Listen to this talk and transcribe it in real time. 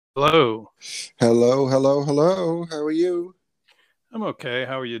Hello. Hello, hello, hello. How are you? I'm okay.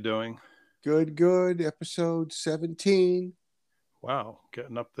 How are you doing? Good, good. Episode 17. Wow,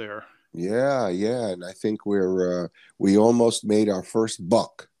 getting up there. Yeah, yeah. And I think we almost made our first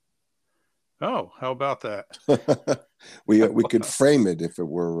buck. Oh, how about that? We could frame it if it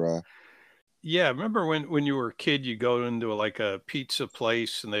were Yeah, remember when you were a kid, you go into like a pizza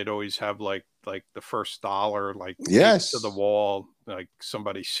place and they'd always have like the first dollar like taped to the yes. wall, like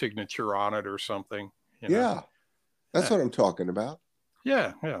somebody's signature on it or something, you know. Yeah. That's Yeah. what I'm talking about.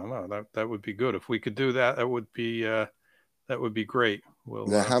 Yeah, yeah, no, that would be good. If we could do that, that would be great. We'll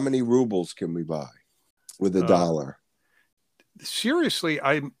Now, how many rubles can we buy with a uh dollar? seriously,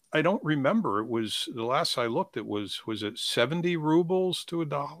 I don't remember. It was the last I looked. Was it 70 rubles to a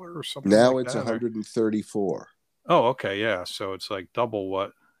dollar or something Now like it's that? Or 134. oh, okay, yeah. So it's like double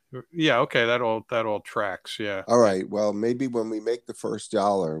what? Yeah, okay. That all tracks. Yeah, All yeah. right. Well, maybe when we make the first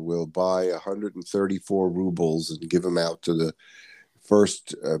dollar, we'll buy 134 rubles and give them out to the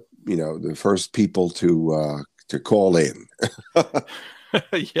first, the first people to call in.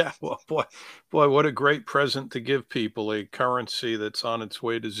 Yeah. Well, boy, what a great present to give people, a currency that's on its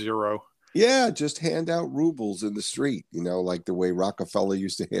way to zero. Yeah, just hand out rubles in the street, like the way Rockefeller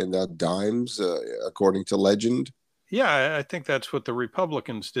used to hand out dimes, according to legend. Yeah, I think that's what the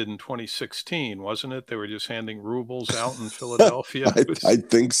Republicans did in 2016, wasn't it? They were just handing rubles out in Philadelphia. I, I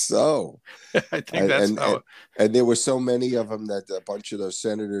think so. I I, think that's and, how. and and there were so many of them that a bunch of those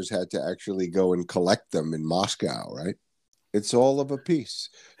senators had to actually go and collect them in Moscow, right? It's all of a piece.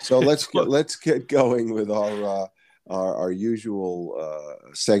 So let's It's get let's get going with our usual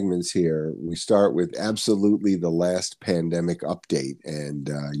segments here. We start with absolutely the last pandemic update, and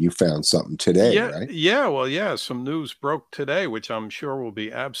you found something today, Yeah, right? yeah, well, yeah, some news broke today, which I'm sure will be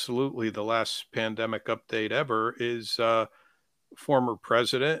absolutely the last pandemic update ever, is former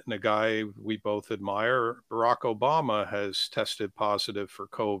president and a guy we both admire, Barack Obama, has tested positive for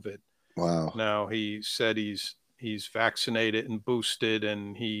COVID. Wow. Now, he said he's vaccinated and boosted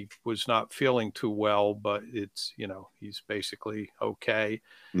and he was not feeling too well, but he's basically okay.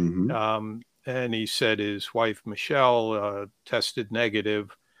 Hmm. And he said his wife Michelle tested negative,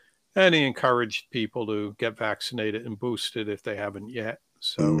 and he encouraged people to get vaccinated and boosted if they haven't yet.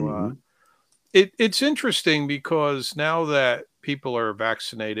 So Hmm. it's interesting because now that people are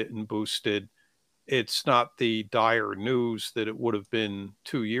vaccinated and boosted, it's not the dire news that it would have been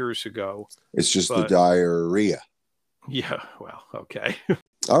 2 years ago. It's just the But diarrhea. yeah, well, okay.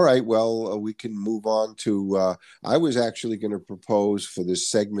 All right. Well, we can move on to. I was actually going to propose for this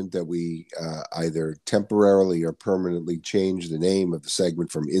segment that we either temporarily or permanently change the name of the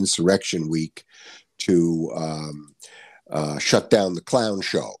segment from Insurrection Week to shut down the clown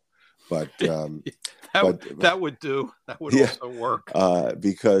show. But but that would do. That would yeah, also work.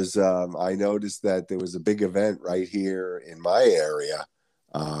 because I noticed that there was a big event right here in my area,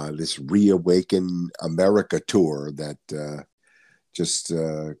 this Reawaken America tour that just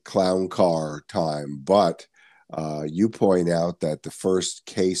clown car time. But you point out that the first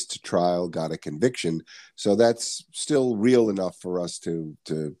case to trial got a conviction, so that's still real enough for us to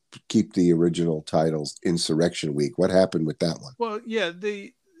keep the original titles Insurrection Week. What happened with that one? Well, yeah,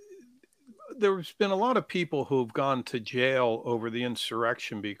 there's been a lot of people who've gone to jail over the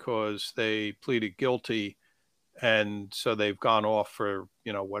insurrection because they pleaded guilty, and so they've gone off for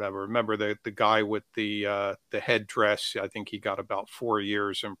whatever. Remember the guy with the headdress? I think he got about 4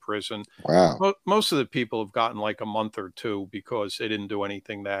 years in prison. Wow. Most of the people have gotten like a month or two because they didn't do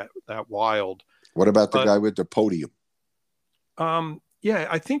anything that wild. What about the But guy with the podium? yeah,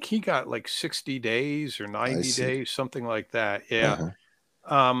 I think he got like 60 days or I 90 see. days, something like that. Yeah.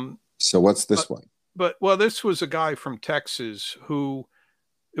 Uh-huh. Um, So what's but this one? but well, this was a guy from Texas who,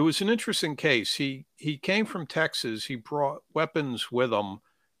 it was an interesting case. He came from Texas. He brought weapons with him,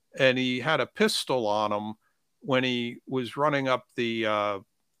 and he had a pistol on him when he was running up the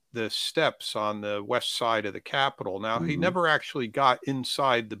steps on the west side of the Capitol. Now he Mm-hmm. never actually got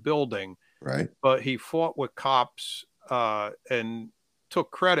inside the building, Right. but he fought with cops and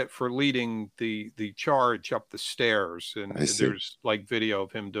took credit for leading the charge up the stairs. And I see. there's like video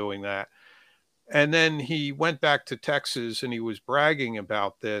of him doing that. And then he went back to Texas and he was bragging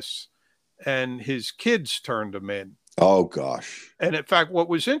about this, and his kids turned him in. Oh gosh. And in fact, what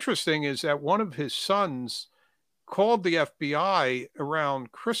was interesting is that one of his sons called the FBI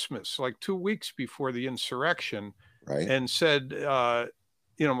around Christmas, like 2 weeks before the insurrection, Right. and said,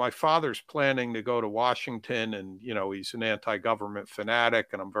 my father's planning to go to Washington, and, he's an anti government fanatic,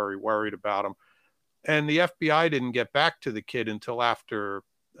 and I'm very worried about him. And the FBI didn't get back to the kid until after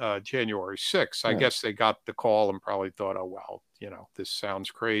January 6th. I Right. guess they got the call and probably thought, oh, well, this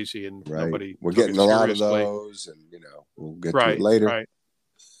sounds crazy, and Right. nobody We're took it getting a lot of seriously. those, and we'll get to it Right, later. right.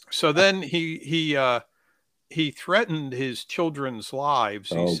 So then he threatened his children's lives.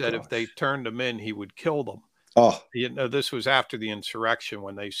 He Oh said if they gosh. turned him in, he would kill them. Oh. This was after the insurrection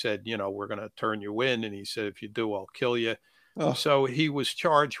when they said, we're going to turn you in. And he said, if you do, I'll kill you. Oh. So he was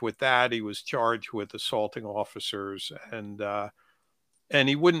charged with that. He was charged with assaulting officers, and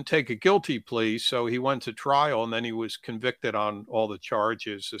he wouldn't take a guilty plea. So he went to trial, and then he was convicted on all the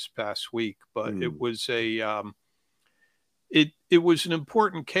charges this past week. But it Hmm. was it was an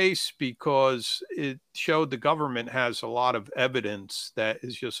important case because it showed the government has a lot of evidence that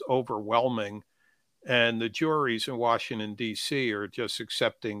is just overwhelming, and the juries in Washington D.C. are just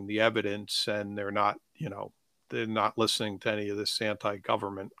accepting the evidence, and they're not listening to any of this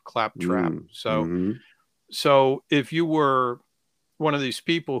anti-government claptrap. So Mm-hmm. so if you were one of these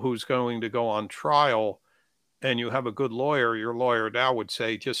people who's going to go on trial and you have a good lawyer, your lawyer now would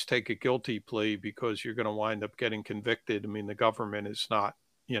say, just take a guilty plea because you're going to wind up getting convicted. I mean, the government is not,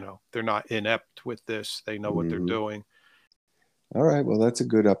 they're not inept with this. They know what they're Mm-hmm. doing. All right. Well, that's a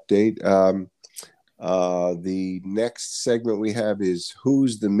good update. The next segment we have is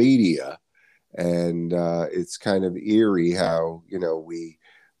Who's the Media? And it's kind of eerie how,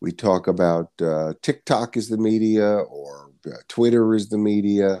 we talk about TikTok is the media, or Twitter is the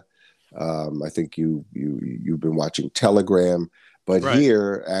media. I think you've been watching Telegram, but Right.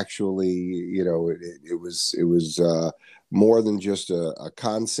 here actually, it was more than just a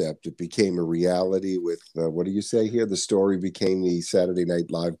concept. It became a reality with what do you say here? The story became the Saturday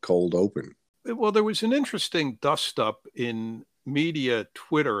Night Live cold open. Well, there was an interesting dust up in media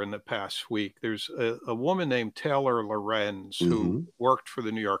Twitter in the past week. There's a woman named Taylor Lorenz who Mm-hmm. worked for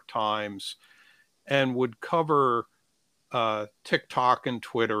the New York Times and would cover TikTok and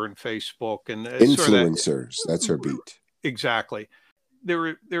Twitter and Facebook and sort of that. Influencers, that's her beat. Exactly.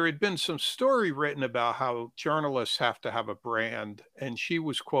 There had been some story written about how journalists have to have a brand, and she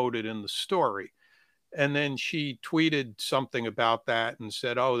was quoted in the story. And then she tweeted something about that and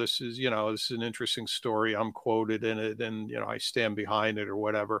said, "Oh, this is an interesting story. I'm quoted in it, and I stand behind it," or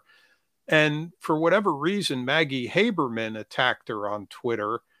whatever. And for whatever reason, Maggie Haberman attacked her on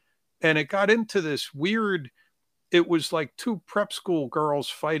Twitter, and it got into this weird. It was like two prep school girls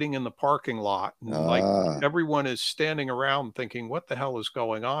fighting in the parking lot, and like Ah, everyone is standing around thinking, "What the hell is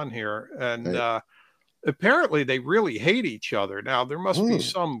going on here?" And right. apparently, they really hate each other. Now, there must be Hmm.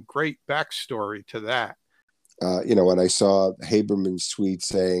 some great backstory to that. When I saw Haberman's tweet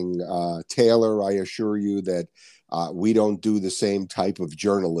saying, Taylor, I assure you that we don't do the same type of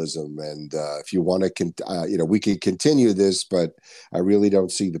journalism. And if you want to, we could continue this, but I really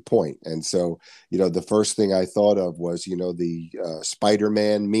don't see the point. And so, the first thing I thought of was, the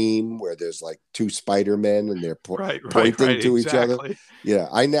Spider-Man meme where there's like two Spider-Men and they're Right, right, pointing right, to each other. exactly. Yeah,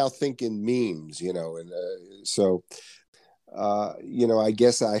 I now think in memes, and so I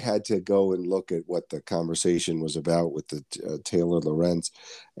guess I had to go and look at what the conversation was about with the Taylor Lorenz,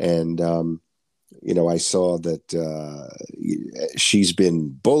 and I saw that she's been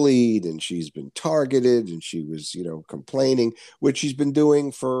bullied and she's been targeted, and she was, complaining, which she's been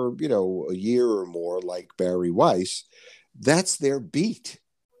doing for a year or more, like Barry Weiss. That's their beat.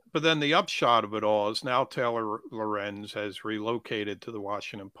 But then the upshot of it all is now Taylor Lorenz has relocated to the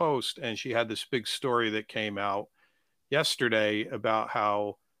Washington Post, and she had this big story that came out yesterday about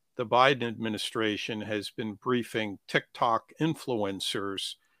how the Biden administration has been briefing TikTok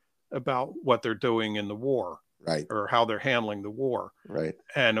influencers about what they're doing in the war Right, or how they're handling the war. right.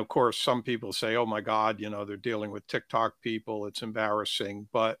 And of course, some people say, "Oh my God, they're dealing with TikTok people. It's embarrassing."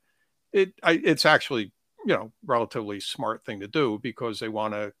 But it's actually relatively smart thing to do because they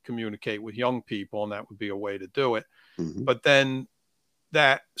want to communicate with young people, and that would be a way to do it. Mm-hmm. But then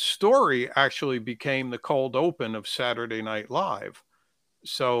that story actually became the cold open of Saturday Night Live.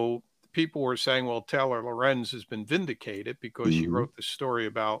 So people were saying, well, Taylor Lorenz has been vindicated because she Mm-hmm. wrote this story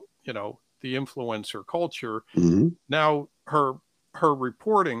about, the influencer culture. Mm-hmm. Now her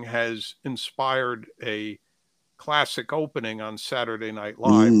reporting has inspired a classic opening on Saturday Night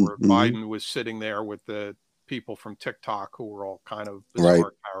Live where Mm-hmm. Biden was sitting there with the people from TikTok who were all kind of Right.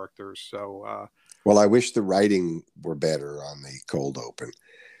 bizarre characters. So Well, I wish the writing were better on the cold open.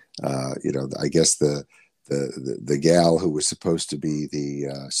 I guess the gal who was supposed to be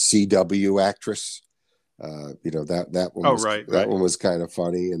the CW actress, that one oh was right, that right. one was kind of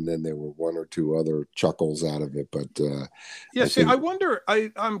funny, and then there were one or two other chuckles out of it. But Yeah, I see, I think wonder.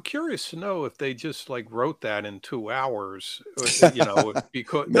 I'm curious to know if they just like wrote that in 2 hours.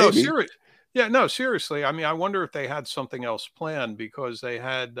 Because no, maybe. serious. Yeah, no, seriously. I mean, I wonder if they had something else planned because they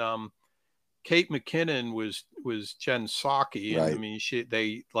had Kate McKinnon was Jen Psaki, and I Right. mean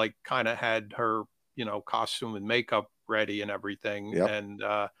they like kind of had her, costume and makeup ready and everything, Yep.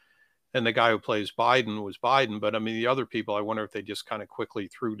 and the guy who plays Biden was Biden. But I mean, the other people, I wonder if they just kind of quickly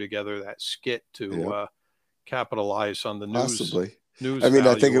threw together that skit to Yep. capitalize on the Possibly. news I mean,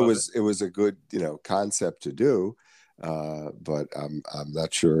 I think value of it. it was a good, concept to do, but I'm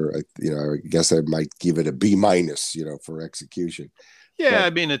not sure. I guess I might give it a B minus, for execution. Yeah, But I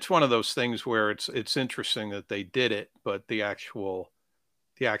mean, it's one of those things where it's interesting that they did it, but the actual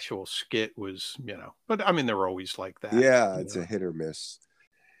skit was, but I mean, they're always like that, yeah, it's a hit or miss.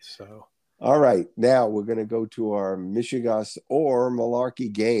 So All right, now we're going to go to our Mishegoss or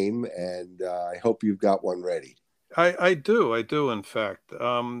Malarkey game, and I hope you've got one ready. I do, in fact.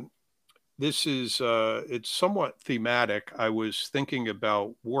 This is it's somewhat thematic. I was thinking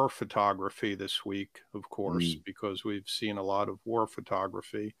about war photography this week, of course, Mm. because we've seen a lot of war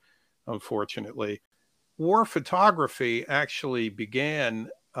photography, unfortunately. War photography actually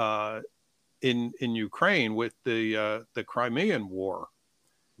began in Ukraine with the Crimean War,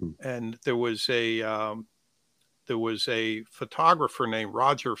 Mm. and there was a photographer named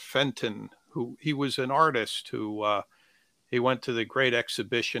Roger Fenton, who he was an artist who he went to the Great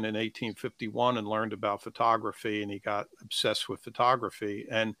Exhibition in 1851 and learned about photography, and he got obsessed with photography.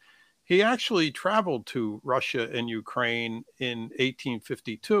 And he actually traveled to Russia and Ukraine in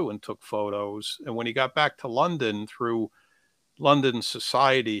 1852 and took photos. And when he got back to London, through London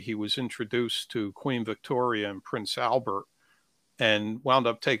society, he was introduced to Queen Victoria and Prince Albert, and wound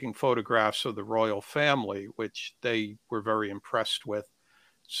up taking photographs of the royal family, which they were very impressed with.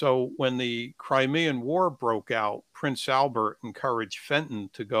 So when the Crimean War broke out, Prince Albert encouraged Fenton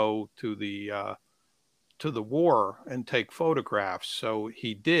to go to the war and take photographs. So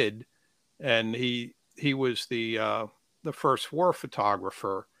he did, and he was the first war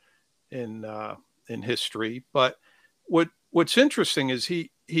photographer in in history. But what's interesting is he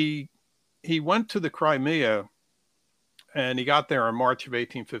went to the Crimea, and he got there in March of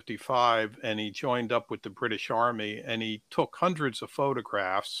 1855, and he joined up with the British Army, and he took hundreds of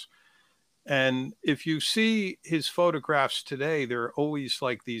photographs. And if you see his photographs today, they're always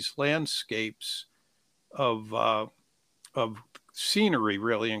like these landscapes of of scenery,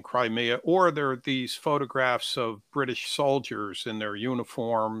 really, in Crimea, or there are these photographs of British soldiers in their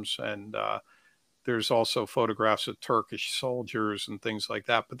uniforms, and there's also photographs of Turkish soldiers and things like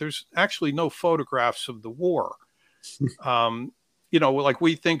that. But there's actually no photographs of the war. Um, like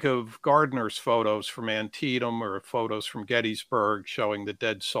we think of Gardner's photos from Antietam or photos from Gettysburg showing the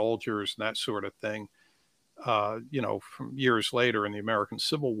dead soldiers and that sort of thing, from years later in the American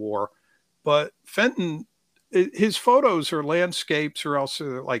Civil War. But Fenton, his photos are landscapes, or else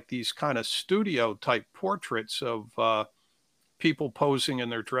they're like these kind of studio type portraits of people posing in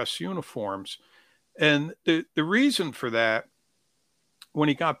their dress uniforms. And the reason for that, when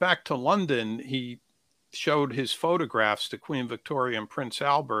he got back to London, he showed his photographs to Queen Victoria and Prince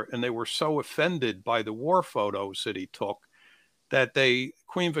Albert, and they were so offended by the war photos that he took that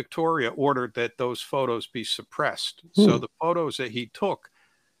Queen Victoria ordered that those photos be suppressed. So Hmm. the photos that he took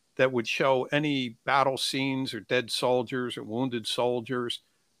that would show any battle scenes or dead soldiers or wounded soldiers,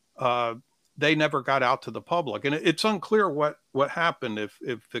 uh, they never got out to the public. And it's unclear what happened, if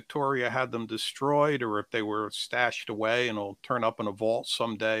Victoria had them destroyed or if they were stashed away and will turn up in a vault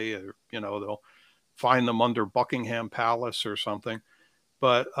someday, or they'll find them under Buckingham Palace or something.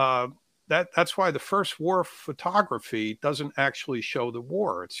 But that's why the first war photography doesn't actually show the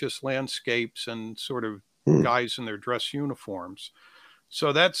war. It's just landscapes and sort of Hmm. guys in their dress uniforms.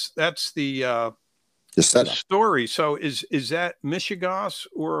 So that's The the setup. story. So is that Mishegoss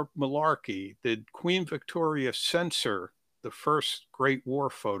or Malarkey? Did Queen Victoria censor the first Great War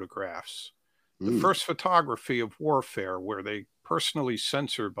photographs? The Hmm. first photography of warfare, were they personally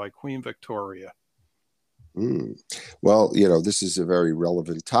censored by Queen Victoria? Hmm. Well, this is a very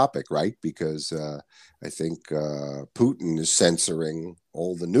relevant topic, right? Because I think Putin is censoring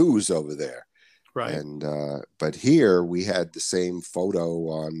all the news over there. Right. And but here we had the same photo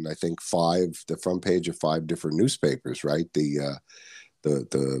on, I think, the front page of five different newspapers, right? The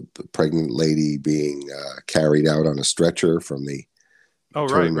pregnant lady being carried out on a stretcher from the Oh,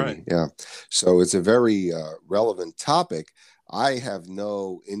 right, right. attorney. Yeah. So it's a very relevant topic. I have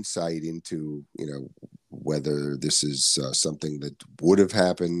no insight into, whether this is something that would have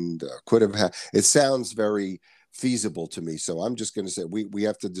happened, could have happened. It sounds very feasible to me. So I'm just going to say we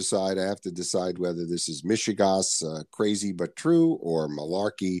have to decide. I have to decide whether this is Mishegoss, crazy but true, or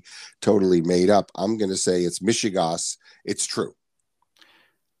Malarkey, totally made up. I'm going to say it's Mishegoss. It's true.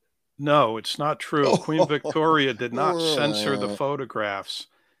 No, it's not true. Queen Victoria did not censor the Oh, photographs.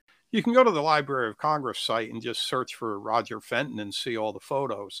 You can go to the Library of Congress site and just search for Roger Fenton and see all the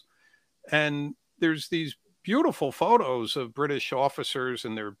photos. And there's these beautiful photos of British officers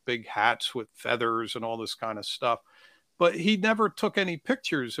in their big hats with feathers and all this kind of stuff. But he never took any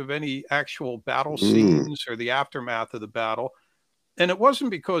pictures of any actual battle Mm, scenes or the aftermath of the battle. And it wasn't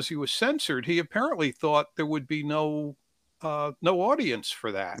because he was censored. He apparently thought there would be no audience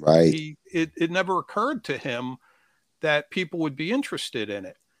for that. right. It never occurred to him that people would be interested in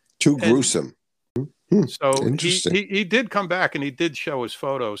it. Too And gruesome. Hmm. so Interesting. he did come back and he did show his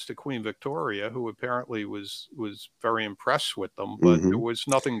photos to Queen Victoria, who apparently was very impressed with them, but there Hmm. was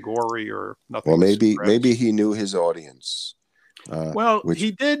nothing gory or Well, nothing to maybe suppress. he knew his audience, Well, which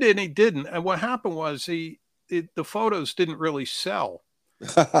he did and he didn't. And what happened was the photos didn't really sell.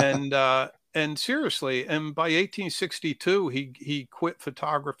 And seriously, and by 1862 he quit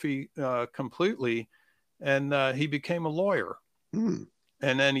photography completely, and he became a lawyer. hmm,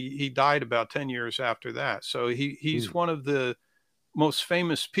 And then he died about 10 years after that. So he's hmm. one of the most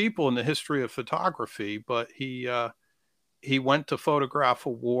famous people in the history of photography, but he went to photograph a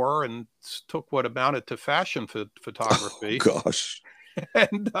war and took what amounted to fashion Oh photography, gosh.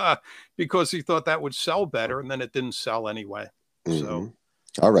 and because he thought that would sell better, and then it didn't sell anyway. Hmm. So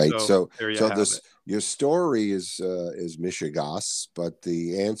All right. so So there you so have this it. your story is Mishegoss, but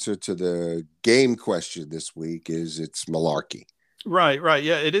the answer to the game question this week is it's Malarkey. Right, right.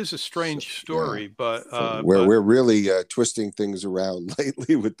 Yeah, it is a So strange yeah. story, but So we're really twisting things around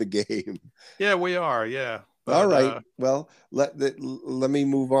lately with the game. yeah, we are. Yeah, All but right. Well, let me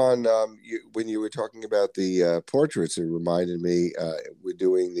move on. When you were talking about the portraits, it reminded me we're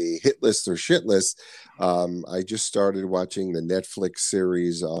doing the hit list or shit list. I just started watching the Netflix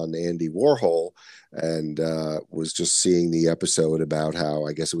series on Andy Warhol, and was just seeing the episode about how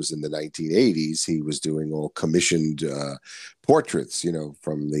I guess it was in the 1980s he was doing all commissioned portraits,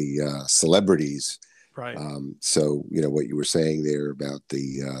 from the celebrities. right, So what you were saying there about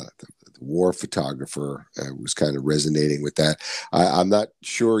the war photographer was kind of resonating with that. I'm not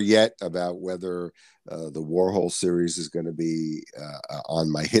sure yet about whether the Warhol series is going to be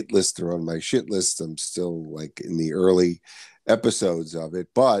on my hit list or on my shit list. I'm still like in the early episodes of it,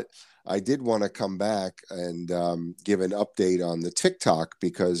 but I did want to come back and give an update on the TikTok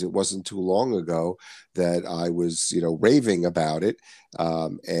because it wasn't too long ago that I was, raving about it.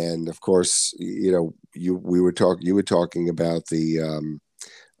 And of course, you were talking about the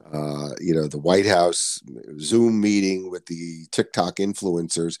White House Zoom meeting with the TikTok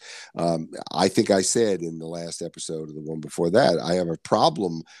influencers. I think I said in the last episode or the one before that, I have a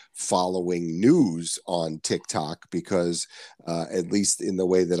problem following news on TikTok because, at least in the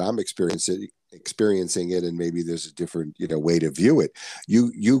way that I'm experiencing it, and maybe there's a different way to view it,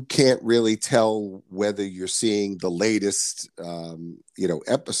 you can't really tell whether you're seeing the latest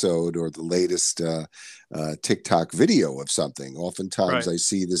episode or the latest TikTok video of something. Oftentimes right. I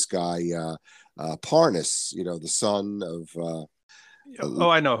see this guy Parnas, the son of Oh,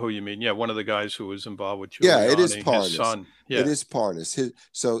 I know who you mean. Yeah, one of the guys who was involved with yeah, it is Giuliani, his Parnas. son. It Yeah, is Parnas.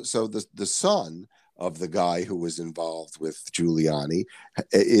 So the son of the guy who was involved with Giuliani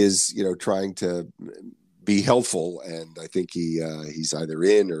is trying to be helpful, and I think he's either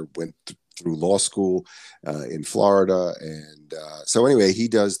in or went through law school in Florida, and so anyway, he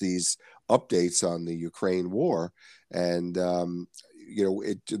does these updates on the Ukraine war, and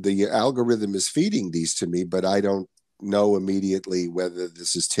the algorithm is feeding these to me, but I don't know immediately whether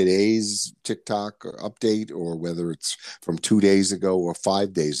this is today's TikTok update or whether it's from 2 days ago or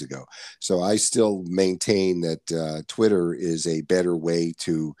 5 days ago. So I still maintain that Twitter is a better way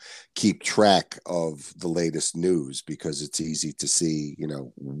to keep track of the latest news because it's easy to see,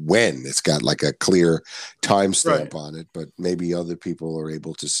 when it's got like a clear right. timestamp on it. But maybe other people are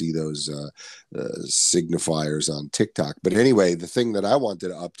able to see those signifiers on TikTok. But anyway, the thing that I wanted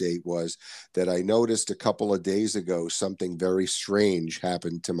to update was that I noticed a couple of days ago something very strange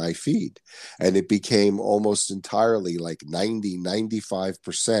happened to my feed. And it became almost entirely like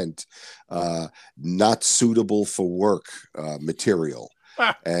 95% not suitable for work material.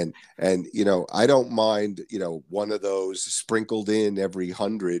 And I don't mind one of those sprinkled in every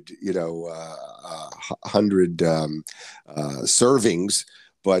 100 servings,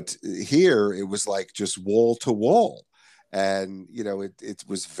 but here it was like just wall to wall, and it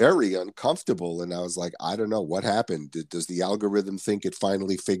was very uncomfortable, and I was like, I don't know what happened. Does the algorithm think it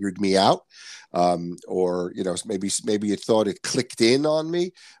finally figured me out, or maybe it thought it clicked in on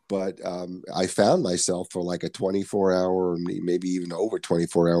me? But I found myself for like a 24-hour, maybe even over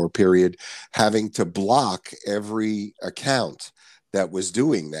 24-hour period, having to block every account that was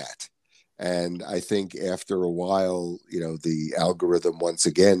doing that. And I think after a while, the algorithm once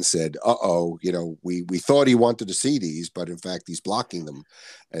again said, "Uh-oh, we thought he wanted to see these, but in fact he's blocking them."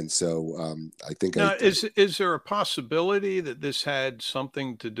 And so I think Now, is there a possibility that this had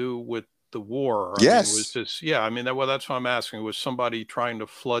something to do with the war? I mean, was yes, this, yeah, I mean, well, that's what I'm asking. Was somebody trying to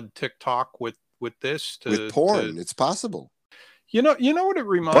flood TikTok with this with to porn, it's possible. you know what it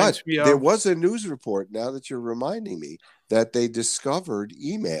reminds But me there of? was a news report, now that you're reminding me, that they discovered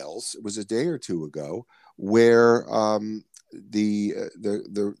emails. It was a day or two ago, where the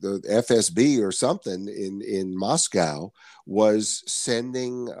FSB or something in Moscow was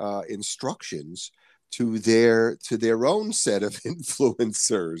sending instructions to their own set of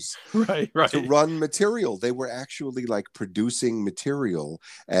influencers Right, to right. run material. They were actually like producing material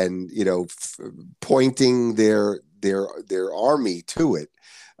and pointing their army to it,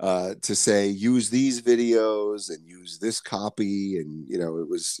 to say use these videos and use this copy. And it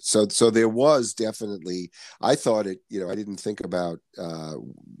was so there was definitely, I thought it, I didn't think about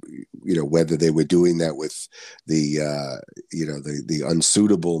whether they were doing that with the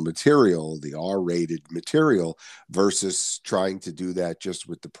unsuitable material, the R-rated material, versus trying to do that just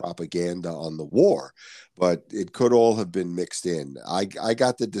with the propaganda on the war. But it could all have been mixed in. I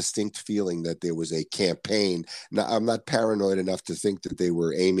got the distinct feeling that there was a campaign. Now, I'm not paranoid enough to think that they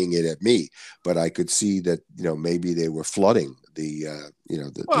were aiming it at me, but I could see that maybe they were flooding the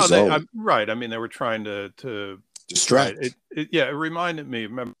Well, zone. right. I mean, they were trying to right. Distract. Yeah, it reminded me.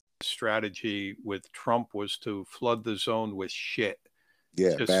 Remember, the strategy with Trump was to flood the zone with shit.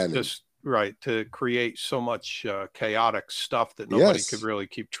 Yeah, Bannon. Just right, to create so much chaotic stuff that nobody could Yes. really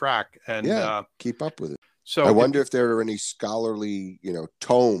keep track. And Yeah, keep up with it. I so if wonder if there are any scholarly,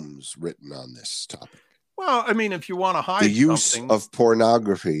 tomes written on this topic. well, I mean, if you want to The hide use something, of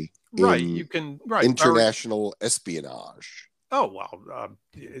pornography right, you in can, right. international espionage. Oh well,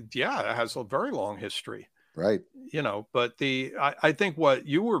 yeah, it has a very long history. Right. But I think what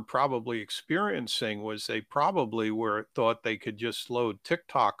you were probably experiencing was they probably were thought they could just load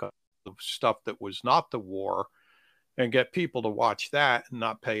TikTok up of stuff that was not the war and get people to watch that and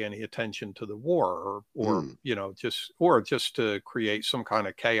not pay any attention to the war, or Mm, just to create some kind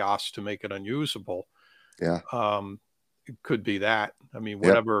of chaos to make it unusable. yeah. um it could be that. I mean,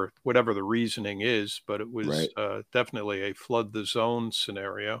 Yep. whatever the reasoning is, but it was Right. definitely a flood the zone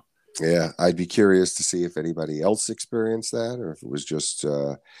scenario. Yeah. I'd be curious to see if anybody else experienced that, or if it was just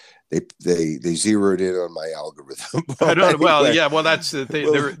they zeroed in on my algorithm. I Well, don't. Well, anyway, yeah. Well, that's the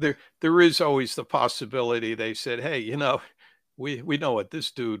thing. well, There is always the possibility they said, "Hey, we know what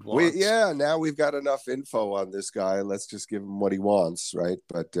this dude wants." now we've got enough info on this guy. Let's just give him what he wants, right?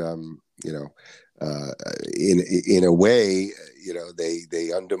 But uh, in a way,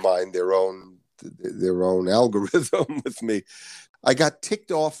 they undermine their own algorithm with me. I got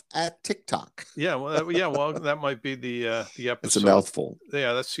ticked off at TikTok. Yeah. Well, yeah. Well, that might be the It's a episode. mouthful.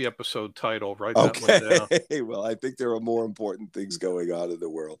 Yeah, that's the episode title. Write that one Okay. down. Well, I think there are more important things going on in the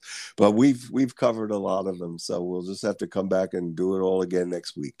world, but we've covered a lot of them, so we'll just have to come back and do it all again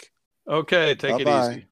next week. Okay. Bye Take it bye. easy.